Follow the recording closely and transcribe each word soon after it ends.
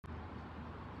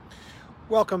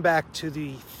Welcome back to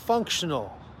the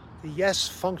Yes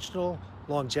Functional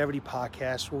Longevity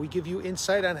Podcast, where we give you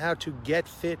insight on how to get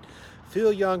fit,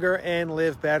 feel younger, and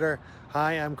live better.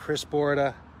 Hi, I'm Chris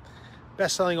Borda,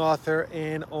 best-selling author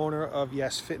and owner of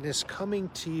Yes Fitness, coming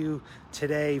to you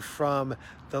today from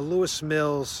the Lewis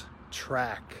Mills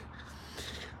track.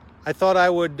 I thought I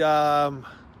would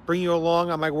bring you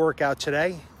along on my workout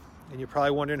today, and you're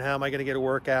probably wondering, how am I going to get a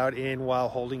workout in while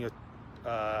holding a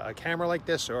camera like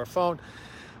this or a phone?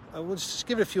 We'll just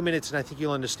give it a few minutes, and I think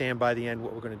you'll understand by the end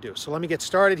what we're going to do. So let me get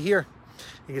started here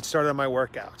and get started on my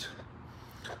workout.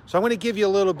 So I'm going to give you a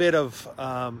little bit of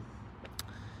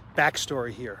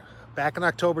backstory here. Back in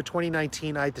October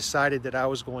 2019, I decided that I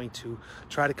was going to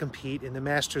try to compete in the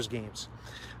Masters Games.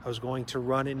 I was going to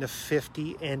run in the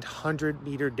 50 and 100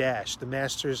 meter dash. The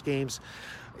Masters Games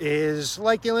is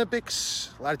like the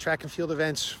Olympics, a lot of track and field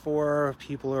events for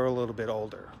people who are a little bit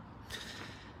older.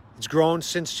 It's grown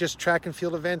since just track and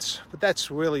field events, but that's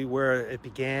really where it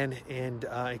began, and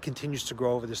it continues to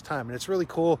grow over this time. And it's really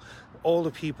cool,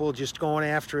 older people just going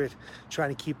after it,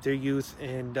 trying to keep their youth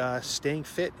and staying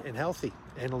fit and healthy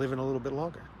and living a little bit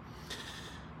longer.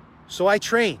 So I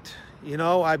trained. You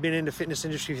know, I've been in the fitness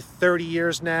industry for 30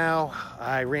 years now.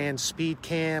 I ran speed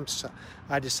camps.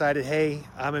 I decided, hey,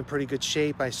 I'm in pretty good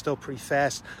shape. I'm still pretty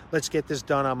fast. Let's get this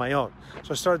done on my own.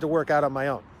 So I started to work out on my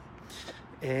own.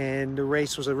 And the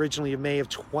race was originally in May of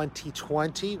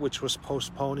 2020, which was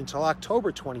postponed until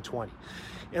October 2020.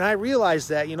 And I realized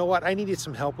that, you know what, I needed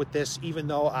some help with this, even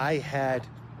though I had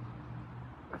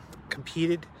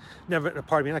ran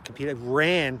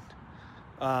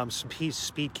some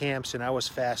speed camps, and I was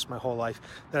fast my whole life,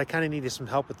 that I kind of needed some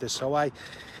help with this. So I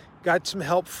got some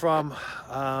help from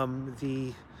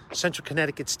the Central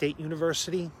Connecticut State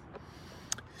University,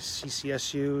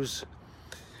 CCSU's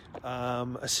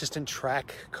assistant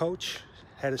track coach,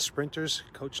 head of sprinters,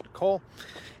 Coach Nicole,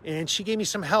 and she gave me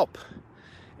some help.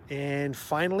 And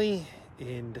finally,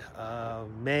 in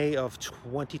May of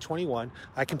 2021,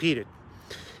 I competed.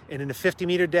 And in the 50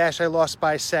 meter dash, I lost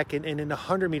by a second, and in the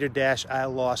 100 meter dash, I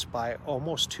lost by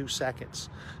almost 2 seconds.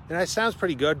 And that sounds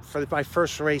pretty good for my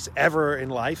first race ever in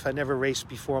life. I never raced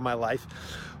before in my life,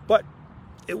 but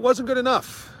it wasn't good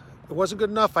enough. It wasn't good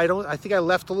enough. I think I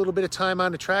left a little bit of time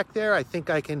on the track there. I think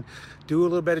I can do a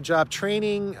little better job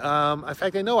training. In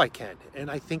fact, I know I can, and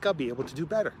I think I'll be able to do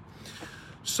better.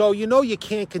 So you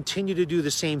can't continue to do the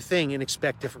same thing and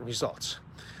expect different results.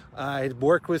 I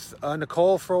worked with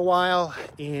Nicole for a while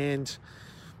and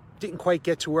didn't quite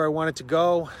get to where I wanted to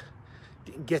go.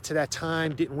 Didn't get to that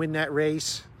time, didn't win that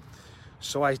race.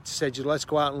 So I said, let's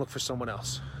go out and look for someone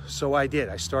else. So I did.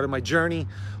 I started my journey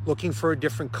looking for a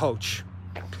different coach.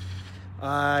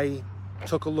 I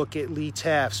took a look at Lee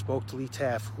Taff, spoke to Lee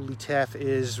Taff. Lee Taff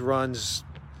runs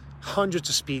hundreds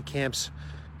of speed camps,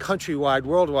 countrywide,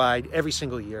 worldwide, every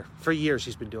single year. For years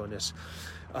he's been doing this.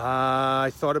 I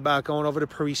thought about going over to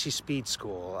Parisi Speed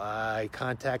School. I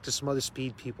contacted some other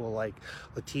speed people like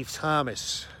Lateef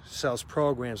Thomas, sells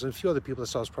programs, and a few other people that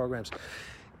sells programs.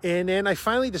 And then I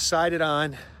finally decided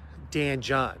on Dan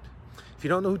John. If you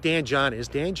don't know who Dan John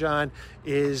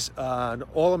is an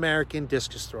All-American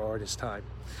discus thrower at his time.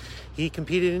 He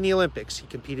competed in the Olympics. He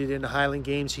competed in the Highland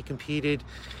Games. He competed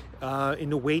in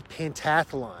the weight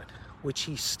pentathlon, which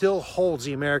he still holds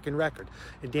the American record.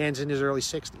 And Dan's in his early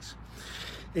 60s.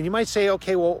 And you might say,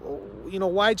 okay, well,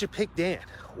 why'd you pick Dan?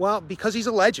 Well, because he's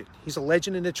a legend. He's a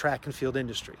legend in the track and field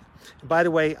industry. And by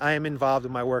the way, I am involved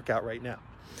in my workout right now.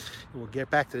 And we'll get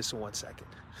back to this in 1 second.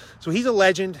 So he's a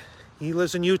legend. He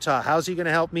lives in Utah. How's he going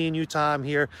to help me in Utah? I'm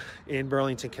here in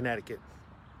Burlington, Connecticut.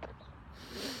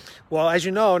 Well, as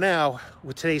you know now,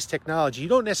 with today's technology, you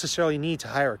don't necessarily need to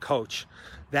hire a coach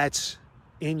that's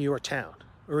in your town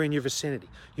or in your vicinity.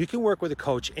 You can work with a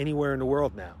coach anywhere in the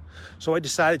world now. So I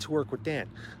decided to work with Dan.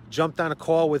 Jumped on a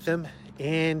call with him,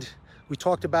 and we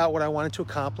talked about what I wanted to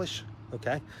accomplish,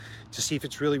 okay, to see if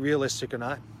it's really realistic or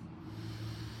not.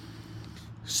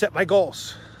 Set my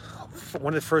goals.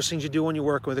 One of the first things you do when you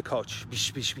work with a coach, you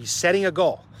should be setting a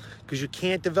goal, because you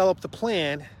can't develop the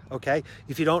plan, okay,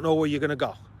 if you don't know where you're going to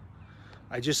go.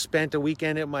 I just spent a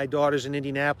weekend at my daughter's in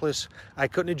Indianapolis. I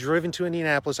couldn't have driven to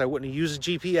Indianapolis. I wouldn't have used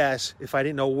a GPS if I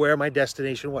didn't know where my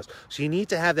destination was. So you need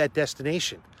to have that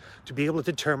destination to be able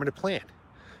to determine a plan.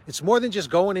 It's more than just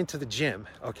going into the gym,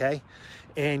 okay,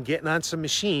 and getting on some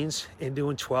machines and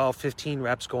doing 12, 15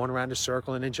 reps, going around a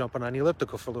circle and then jumping on the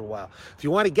elliptical for a little while. If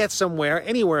you want to get somewhere,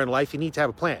 anywhere in life, you need to have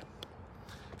a plan.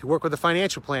 If you work with a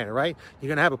financial planner, right, you're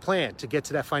going to have a plan to get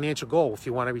to that financial goal if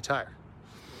you want to retire.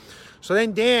 So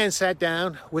then Dan sat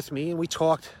down with me and we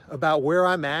talked about where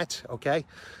I'm at, okay,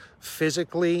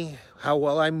 physically, how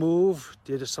well I move,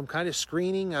 did some kind of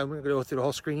screening. I'm going to go through the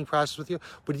whole screening process with you,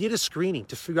 but he did a screening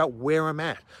to figure out where I'm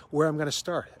at, where I'm going to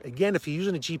start. Again, if you're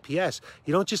using a GPS,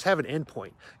 you don't just have an end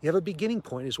point, you have a beginning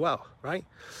point as well, right?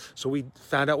 So we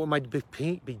found out what my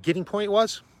beginning point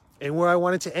was and where I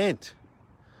wanted to end.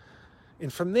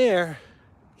 And from there,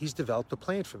 he's developed a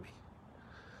plan for me.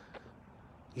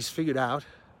 He's figured out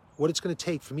what it's going to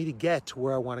take for me to get to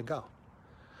where I want to go.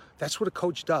 That's what a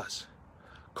coach does.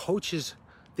 Coaches,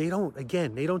 they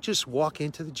don't just walk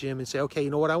into the gym and say, okay, you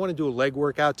know what, I want to do a leg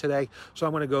workout today, so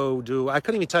I'm going to go do, I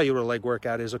couldn't even tell you what a leg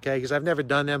workout is, okay, because I've never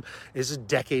done them. This is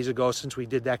decades ago since we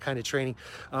did that kind of training.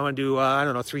 I'm going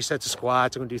to do, 3 sets of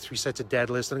squats, I'm going to do 3 sets of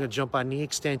deadlifts, I'm going to jump on knee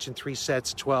extension, 3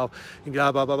 sets, 12, and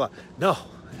blah, blah, blah, blah. No,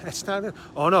 that's not it.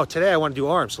 Oh no, today I want to do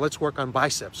arms, so let's work on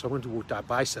biceps. So I'm going to do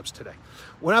biceps today.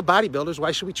 We're not bodybuilders,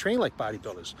 why should we train like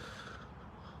bodybuilders?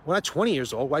 We're not 20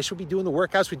 years old. Why should we be doing the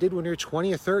workouts we did when we were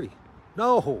 20 or 30?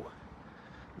 No,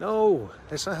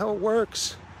 that's not how it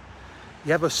works.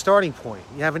 You have a starting point.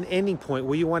 You have an ending point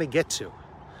where you want to get to.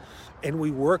 And we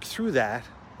work through that,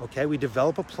 okay? We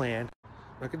develop a plan.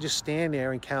 We're not going to just stand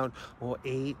there and count,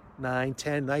 8, 9,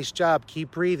 10, nice job,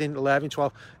 keep breathing, 11,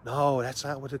 12. No, that's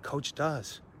not what a coach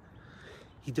does.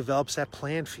 He develops that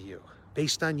plan for you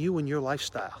based on you and your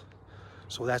lifestyle.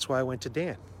 So that's why I went to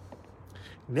Dan.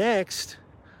 Next,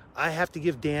 I have to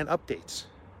give Dan updates.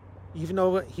 Even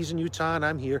though he's in Utah and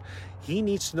I'm here, he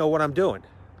needs to know what I'm doing.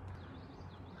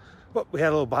 But we had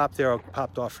a little bop there, I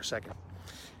popped off for a second.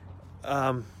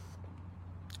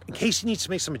 In case he needs to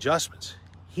make some adjustments,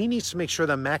 he needs to make sure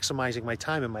that I'm maximizing my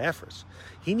time and my efforts.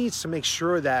 He needs to make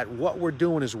sure that what we're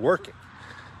doing is working.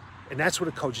 And that's what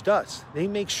a coach does. They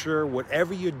make sure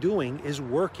whatever you're doing is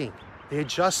working. They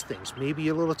adjust things. Maybe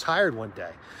you're a little tired one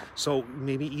day, so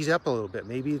maybe ease up a little bit.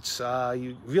 Maybe it's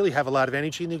you really have a lot of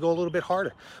energy and you go a little bit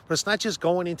harder. But it's not just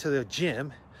going into the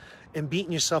gym and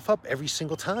beating yourself up every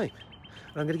single time.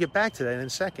 And I'm going to get back to that in a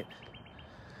second.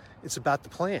 It's about the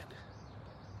plan.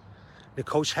 The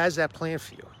coach has that plan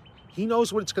for you. He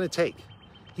knows what it's going to take.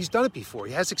 He's done it before.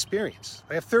 He has experience.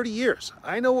 I have 30 years.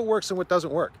 I know what works and what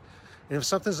doesn't work. And if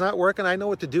something's not working, I know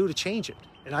what to do to change it.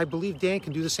 And I believe Dan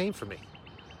can do the same for me.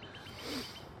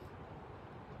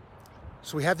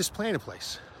 So we have this plan in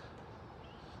place.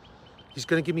 He's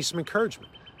going to give me some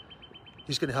encouragement.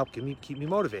 He's going to help keep me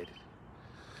motivated.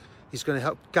 He's going to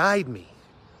help guide me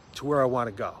to where I want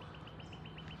to go.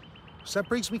 So that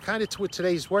brings me kind of to what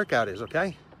today's workout is,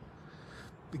 okay?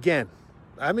 Again,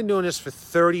 I've been doing this for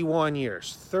 31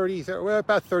 years. 30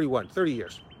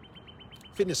 years.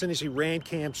 Fitness industry, ran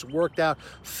camps, worked out,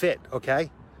 fit, okay?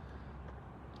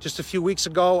 Just a few weeks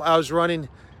ago, I was running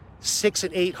 6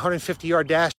 and 8 150-yard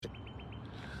dash.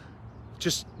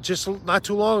 Just not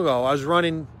too long ago, I was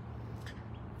running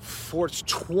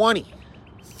 20,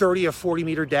 30 or 40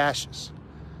 meter dashes.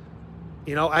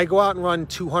 You know, I go out and run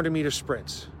 200-meter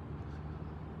sprints,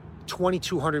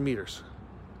 2,200 meters,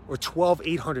 or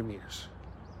 800 meters,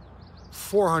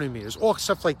 400 meters, all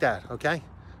stuff like that, okay?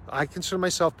 I consider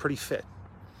myself pretty fit.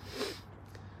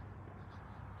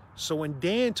 So when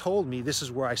Dan told me this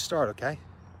is where I start, okay?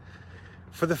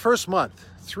 For the first month,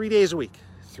 3 days a week,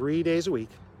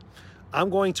 I'm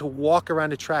going to walk around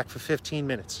the track for 15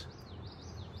 minutes.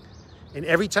 And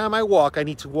every time I walk, I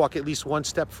need to walk at least one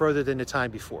step further than the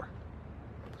time before.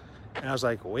 And I was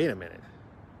like, wait a minute.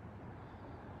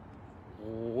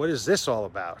 What is this all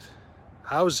about?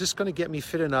 How is this going to get me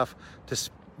fit enough to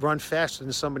run faster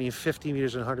than somebody in 50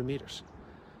 meters and 100 meters?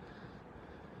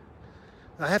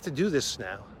 I have to do this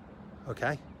now,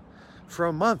 okay? For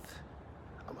a month.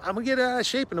 I'm going to get out of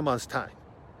shape in a month's time.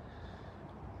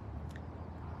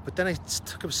 But then I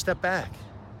took a step back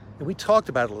and we talked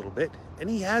about it a little bit, and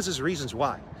he has his reasons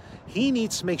why. He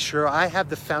needs to make sure I have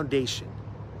the foundation,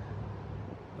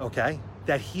 okay,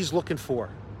 that he's looking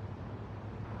for.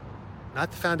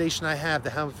 Not the foundation I have, the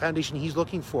foundation he's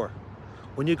looking for.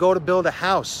 When you go to build a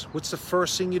house, what's the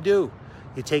first thing you do?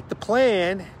 You take the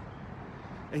plan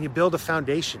and you build a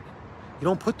foundation. You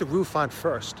don't put the roof on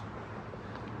first.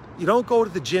 You don't go to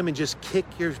the gym and just kick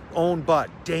your own butt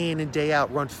day in and day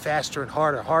out, run faster and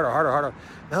harder.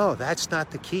 No, that's not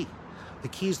the key. The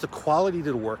key is the quality of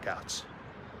the workouts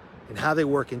and how they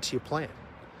work into your plan.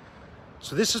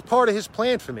 So this is part of his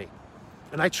plan for me.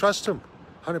 And I trust him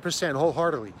 100%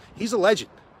 wholeheartedly. He's a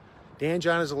legend. Dan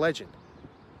John is a legend.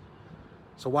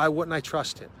 So why wouldn't I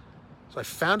trust him? So I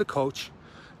found a coach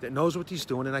that knows what he's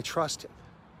doing, and I trust him.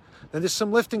 Now there's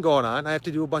some lifting going on. I have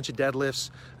to do a bunch of deadlifts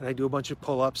and I do a bunch of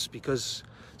pull-ups because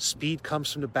speed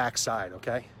comes from the backside,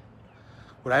 okay?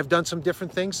 Would I have done some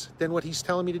different things than what he's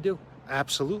telling me to do?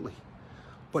 Absolutely.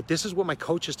 But this is what my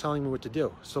coach is telling me what to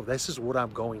do. So this is what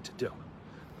I'm going to do.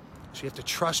 So you have to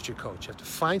trust your coach. You have to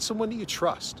find someone that you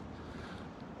trust.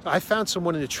 I found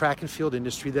someone in the track and field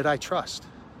industry that I trust.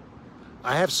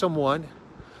 I have someone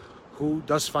who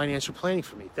does financial planning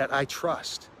for me that I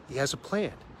trust. He has a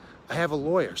plan. I have a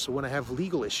lawyer, so when I have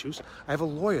legal issues, I have a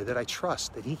lawyer that I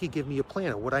trust, that he can give me a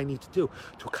plan of what I need to do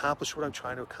to accomplish what I'm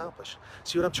trying to accomplish.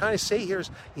 See, what I'm trying to say here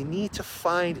is you need to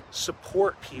find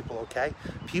support people, okay?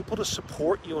 People to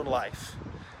support you in life.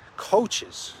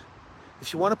 Coaches.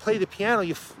 If you want to play the piano,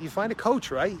 you find a coach,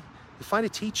 right? You find a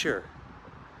teacher.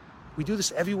 We do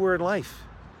this everywhere in life.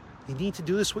 You need to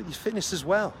do this with your fitness as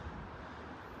well.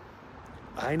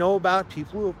 I know about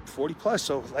people who are 40 plus.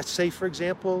 So let's say, for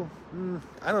example,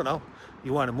 I don't know,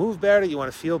 you want to move better, you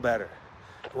want to feel better.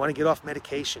 You want to get off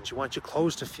medications. You want your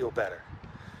clothes to feel better.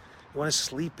 You want to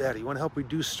sleep better. You want to help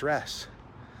reduce stress.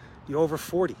 You're over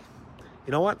 40.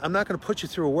 You know what? I'm not going to put you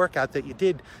through a workout that you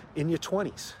did in your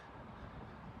 20s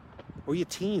or your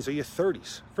teens or your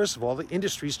 30s. First of all, the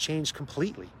industry's changed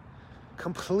completely.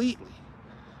 Completely.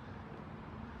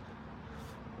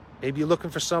 Maybe you're looking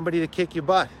for somebody to kick your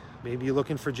butt. Maybe you're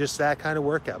looking for just that kind of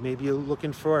workout. Maybe you're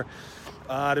looking for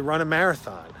to run a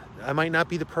marathon. I might not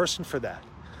be the person for that.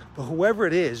 But whoever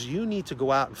it is, you need to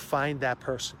go out and find that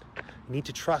person. You need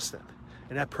to trust them.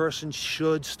 And that person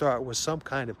should start with some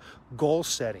kind of goal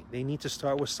setting. They need to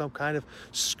start with some kind of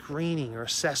screening or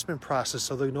assessment process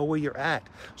so they know where you're at,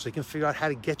 so they can figure out how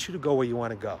to get you to go where you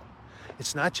want to go.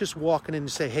 It's not just walking in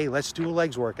and say, hey, let's do a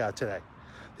legs workout today.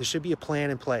 There should be a plan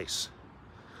in place.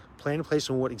 Plan in place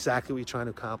on what exactly you're trying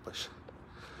to accomplish.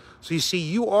 So you see,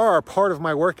 you are a part of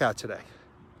my workout today.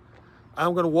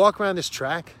 I'm going to walk around this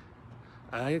track.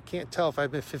 I can't tell if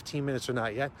I've been 15 minutes or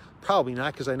not yet. Probably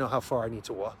not, because I know how far I need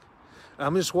to walk.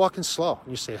 I'm just walking slow.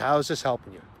 And you say, how is this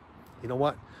helping you? You know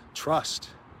what? Trust.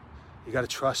 You got to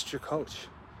trust your coach.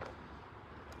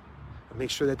 And make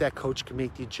sure that that coach can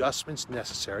make the adjustments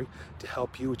necessary to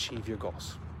help you achieve your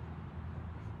goals.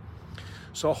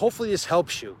 So hopefully this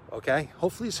helps you, okay?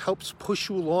 Hopefully this helps push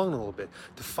you along a little bit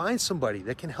to find somebody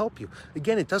that can help you.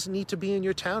 Again, it doesn't need to be in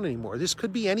your town anymore. This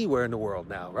could be anywhere in the world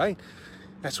now, right?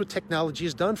 That's what technology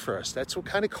has done for us. That's what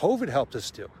kind of COVID helped us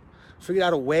do. Figured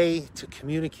out a way to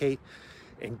communicate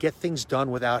and get things done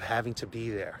without having to be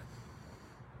there.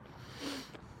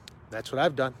 That's what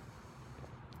I've done.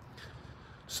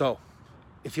 So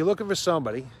if you're looking for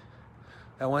somebody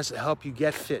that wants to help you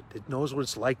get fit, that knows what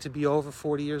it's like to be over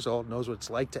 40 years old, knows what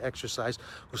it's like to exercise,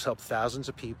 who's helped thousands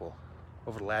of people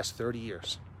over the last 30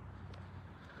 years,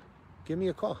 give me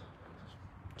a call.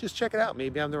 Just check it out.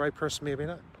 Maybe I'm the right person, maybe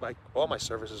not. Like, all my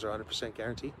services are 100%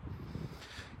 guaranteed.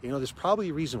 You know, there's probably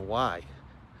a reason why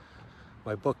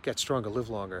my book, Get Stronger, Live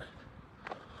Longer,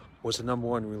 was the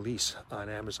 #1 release on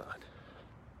Amazon.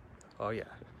 Oh yeah.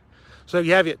 So there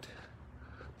you have it.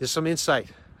 There's some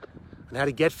insight on how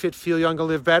to get fit, feel younger,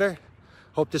 live better.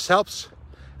 Hope this helps.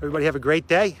 Everybody have a great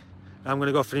day. I'm going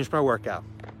to go finish my workout.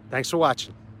 Thanks for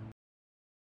watching.